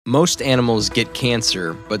Most animals get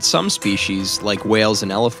cancer, but some species, like whales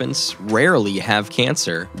and elephants, rarely have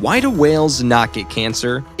cancer. Why do whales not get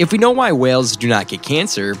cancer? If we know why whales do not get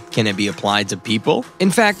cancer, can it be applied to people? In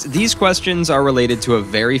fact, these questions are related to a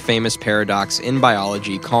very famous paradox in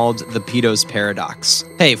biology called the Petos paradox.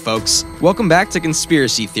 Hey folks, welcome back to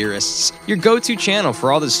Conspiracy Theorists, your go-to channel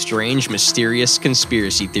for all the strange, mysterious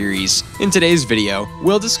conspiracy theories. In today's video,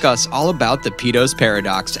 we'll discuss all about the Petos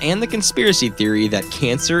paradox and the conspiracy theory that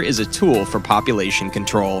cancer is a tool for population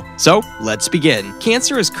control. So, let's begin.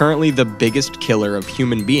 Cancer is currently the biggest killer of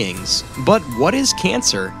human beings. But what is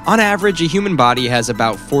cancer? On average, a human body has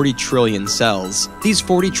about 40 trillion cells. These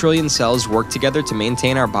 40 trillion cells work together to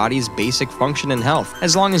maintain our body's basic function and health.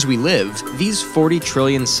 As long as we live, these 40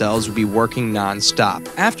 trillion cells will be working non-stop.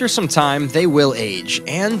 After some time, they will age,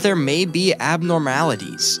 and there may be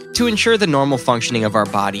abnormalities. To ensure the normal functioning of our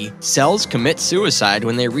body, cells commit suicide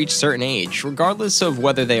when they reach certain age, regardless of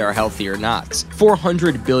whether they are healthy or not.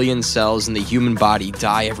 400 billion cells in the human body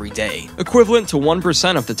die every day, equivalent to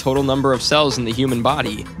 1% of the total number of cells in the human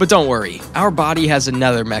body. But don't worry, our body has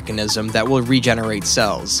another mechanism that will regenerate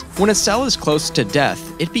cells. When a cell is close to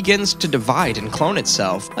death, it begins to divide and clone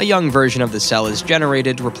itself. A young version of the cell is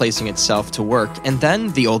generated, replacing itself to work, and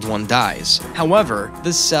then the old one dies. However,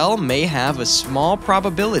 the cell may have a small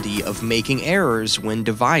probability of making errors when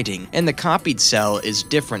dividing, and the copied cell is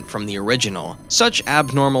different from the original. Such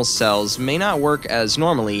abnormal cells may not work as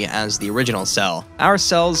normally as the original cell. Our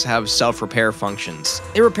cells have self-repair functions.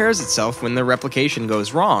 It repairs itself when the replication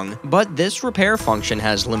goes wrong, but this repair function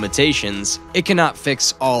has limitations. It cannot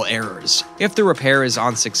fix all errors. If the repair is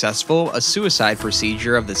unsuccessful, a suicide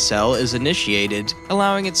procedure of the cell is initiated,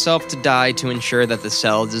 allowing itself to die to ensure that the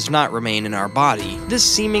cell does not remain in our body. This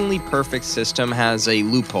seemingly perfect system has a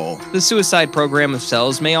loophole. The suicide program of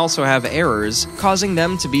cells may also have errors, causing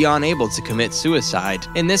them to be unable to commit suicide.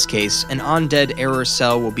 In this case, an undead error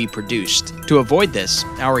cell will be produced. To avoid this,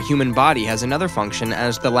 our human body has another function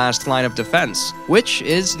as the last line of defense, which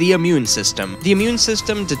is the immune system. The immune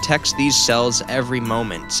system detects these cells every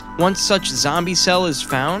moment. Once such zombie cell is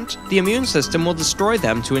found, the immune system will destroy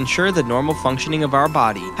them to ensure the normal functioning of our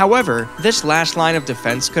body. However, this last line of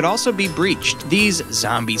defense could also be breached. These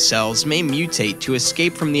zombie cells may mutate to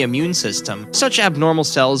escape from the immune system. Such abnormal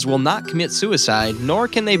cells will not commit suicide, nor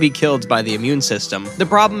can they be killed by the immune system. The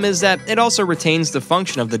problem is that it also retains the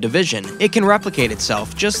function of the division. It can replicate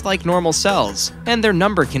itself just like normal cells, and their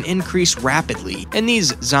number can increase rapidly. And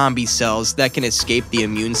these zombie cells that can escape the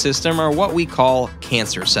immune system are what we call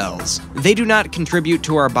cancer cells. They do not contribute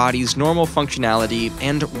to our body's normal functionality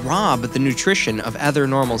and rob the nutrition of other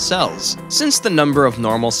normal cells. Since the number of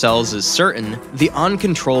normal cells is certain, the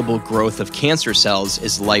uncontrollable growth of cancer cells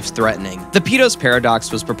is life-threatening. The Petos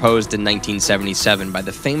paradox was proposed in 1977 by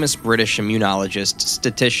the famous British immunologist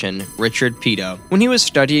statistician Richard Peto. When he was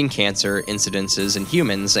studying cancer incidences in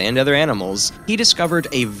humans and other animals, he discovered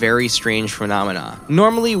a very strange phenomena.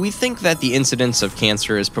 Normally, we think that the incidence of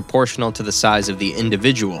cancer is proportional to the size of the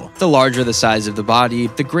individual. The larger the size of the body,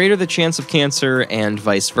 the greater the chance of cancer, and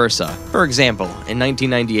vice versa. For example, in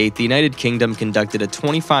 1998, the United Kingdom conducted a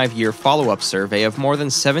 25-year follow-up survey of more than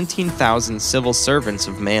 17,000 civil servants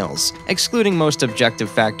of males, excluding most objective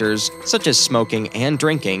factors such as smoking and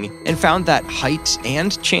drinking, and found that height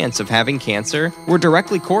and chance of having cancer were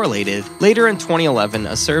directly correlated. Later in 2011,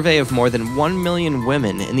 a survey of more than 1 million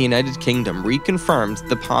women in the United Kingdom reconfirmed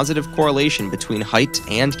the positive correlation between height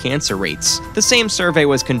and cancer rates. The same survey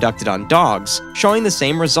was conducted on dogs, showing the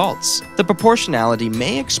same results. The proportionality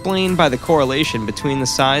may explain by the correlation between the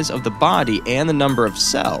size of the body and the number of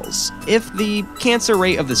cells. If the cancer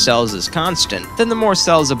rate of the cells is constant, then the more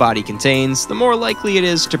cells a body contains, the more likely it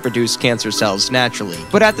is to produce cancer cells naturally.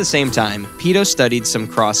 But at the same time, Peto studied some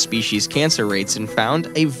cross-species cancer rates and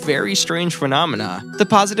found a very strange phenomena. The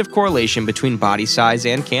positive correlation between body size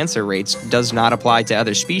and cancer rates does not apply to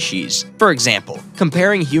other species. For example,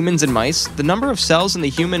 comparing humans and mice, the number of cells in the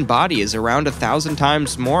human body is around 1,000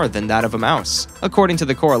 times more than that of a mouse. According to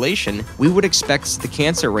the correlation, we would expect the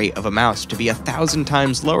cancer rate of a mouse to be 1,000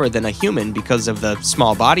 times lower than a human because of the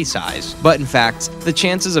small body size. But in fact, the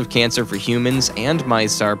chances of cancer for humans and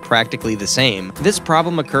mice are practically the same. This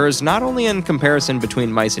problem occurs not only in comparison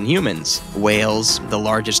between mice and humans. Whales, the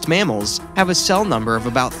largest mammals, have a cell number of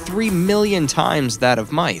about 3 million times that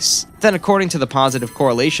of mice. then according to the positive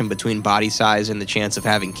correlation between body size and the chance of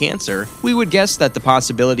having cancer, we would guess that the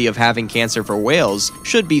possibility of having cancer for whales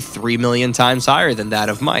should be 3 million times higher than that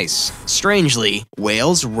of mice. Strangely,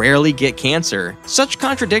 whales rarely get cancer. Such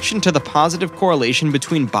contradiction to the positive correlation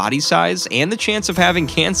between body size and the chance of having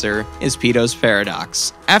cancer is Peto's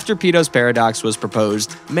paradox. After Peto's paradox was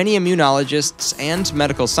proposed, many immunologists and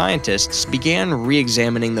medical scientists began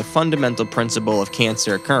re-examining the fundamental principle of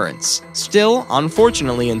cancer occurrence. Still,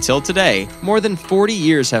 unfortunately until today, more than 40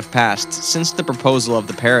 years have passed since the proposal of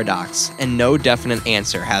the paradox, and no definite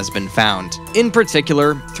answer has been found. In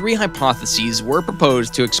particular, 3 hypotheses were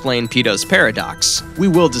proposed to explain Peto's paradox. We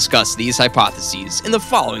will discuss these hypotheses in the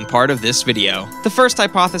following part of this video. The first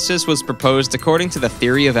hypothesis was proposed according to the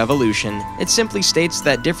theory of evolution. It simply states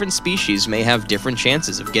that different species may have different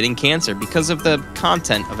chances of getting cancer because of the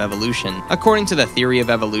content of evolution. According to the theory of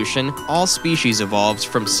evolution, all species evolved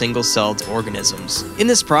from single-celled organisms. In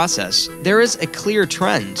this process, there is a clear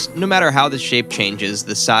trend. No matter how the shape changes,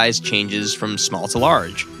 the size changes from small to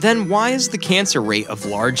large. Then why is the cancer rate of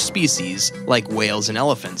large species, like whales and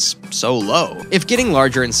elephants, so low? If getting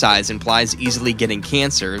larger in size implies easily getting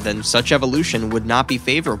cancer, then such evolution would not be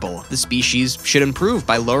favorable. The species should improve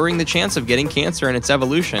by lowering the chance of getting cancer in its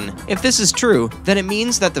evolution. If this is true, then it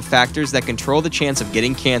means that the factors that control the chance of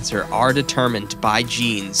getting cancer are determined by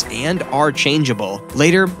genes and are changeable.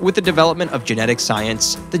 Later, with the development of genetic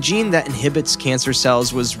science, the gene that inhibits cancer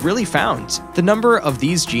cells was really found. The number of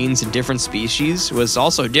these genes in different species was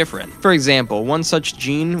also different. For example, one such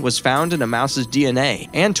gene was found in a mouse's DNA,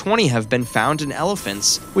 and 20 have been found in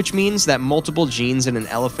elephants, which means that multiple genes in an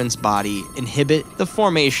elephant's body inhibit the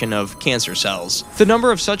formation of cancer cells. The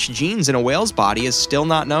number of such genes in a whale's body is still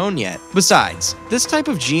not known yet. Besides, this type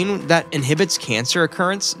of gene that inhibits cancer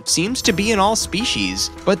occurrence seems to be in all species,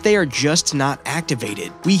 but they are just not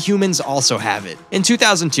activated. We humans also have it. In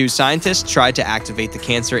 2002, scientists tried to activate the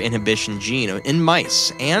cancer inhibition gene in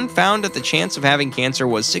mice and found that the chance of having cancer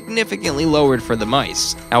was significantly lowered for the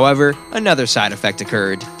mice. However, another side effect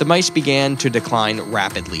occurred. The mice began to decline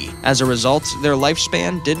rapidly. As a result, their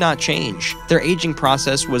lifespan did not change. Their aging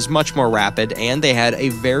process was much more rapid, and they had a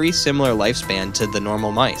very similar lifespan to the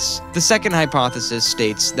normal mice. The second hypothesis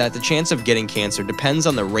states that the chance of getting cancer depends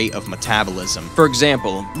on the rate of metabolism. For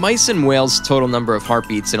example, mice and whales' total number of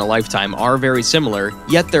heartbeats in a lifetime are very similar,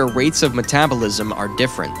 yet their rates of metabolism are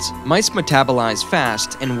different. Mice metabolize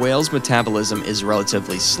fast, and whales' metabolism is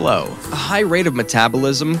relatively slow. A high rate of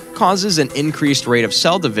metabolism causes an increased rate of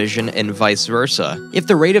cell division and vice versa. If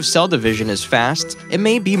the rate of cell division is fast, it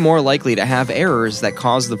may be more likely to have errors that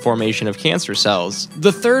cause the formation of cancer cells.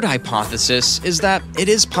 The third hypothesis is that it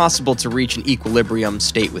is possible to reach an equilibrium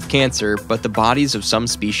state with cancer, but the bodies of some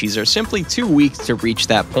species are simply too weak to reach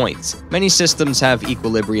that point. Many systems have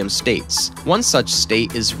equilibrium states. Once such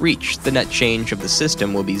state is reached, the net change of the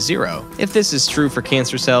system will be zero. If this is true for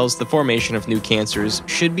cancer cells, the formation of new cancers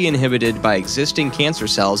should be inhibited by existing cancer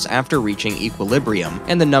cells after reaching equilibrium,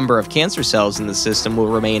 and the number of cancer cells in the system will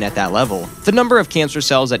remain at that level. The number of cancer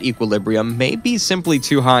cells at equilibrium may be simply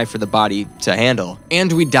too high for the body to handle,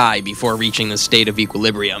 and we die before reaching the state of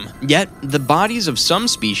equilibrium. Yet, the bodies of some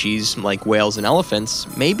species, like whales and elephants,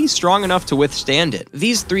 may be strong enough to withstand it.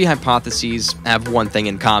 These 3 hypotheses have one thing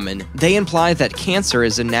in common. They imply that cancer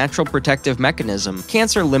is a natural protective mechanism.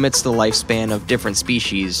 Cancer limits the lifespan of different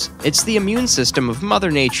species. It's the immune system of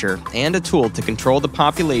Mother Nature, and a tool to control the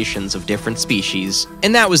populations of different species.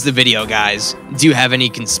 And that was the video, guys. Do you have any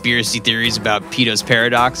conspiracy theories about Peto's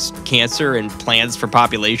paradox, cancer, and plans for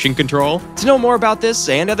population control? To know more about this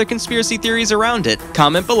and other conspiracy theories around it,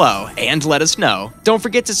 comment below and let us know. Don't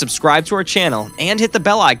forget to subscribe to our channel and hit the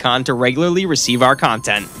bell icon to regularly receive our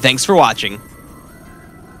content. Thanks for watching.